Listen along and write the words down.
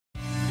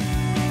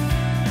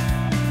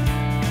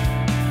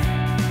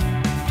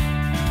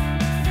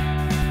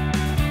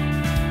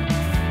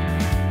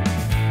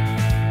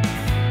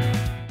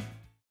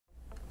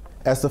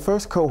As the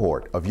first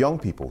cohort of young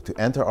people to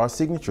enter our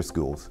signature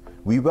schools,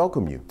 we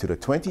welcome you to the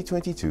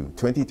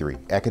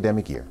 2022-23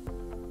 academic year.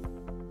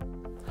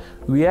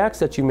 We ask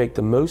that you make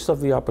the most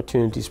of the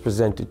opportunities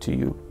presented to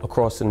you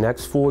across the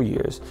next 4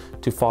 years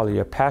to follow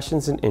your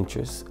passions and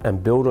interests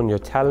and build on your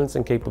talents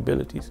and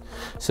capabilities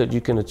so that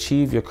you can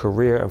achieve your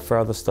career and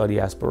further study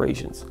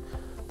aspirations.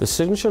 The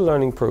Signature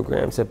Learning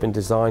programs have been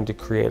designed to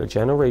create a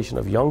generation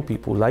of young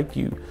people like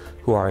you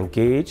who are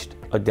engaged,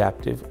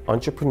 adaptive,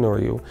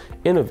 entrepreneurial,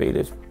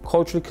 innovative,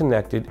 culturally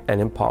connected, and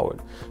empowered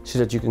so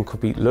that you can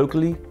compete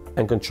locally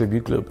and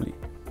contribute globally.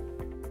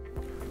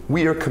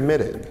 We are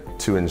committed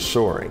to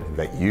ensuring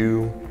that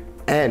you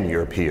and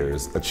your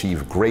peers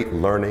achieve great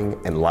learning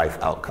and life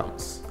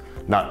outcomes,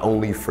 not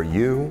only for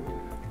you,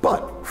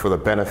 but for the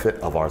benefit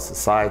of our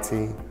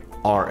society,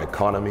 our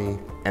economy,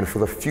 and for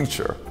the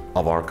future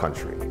of our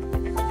country.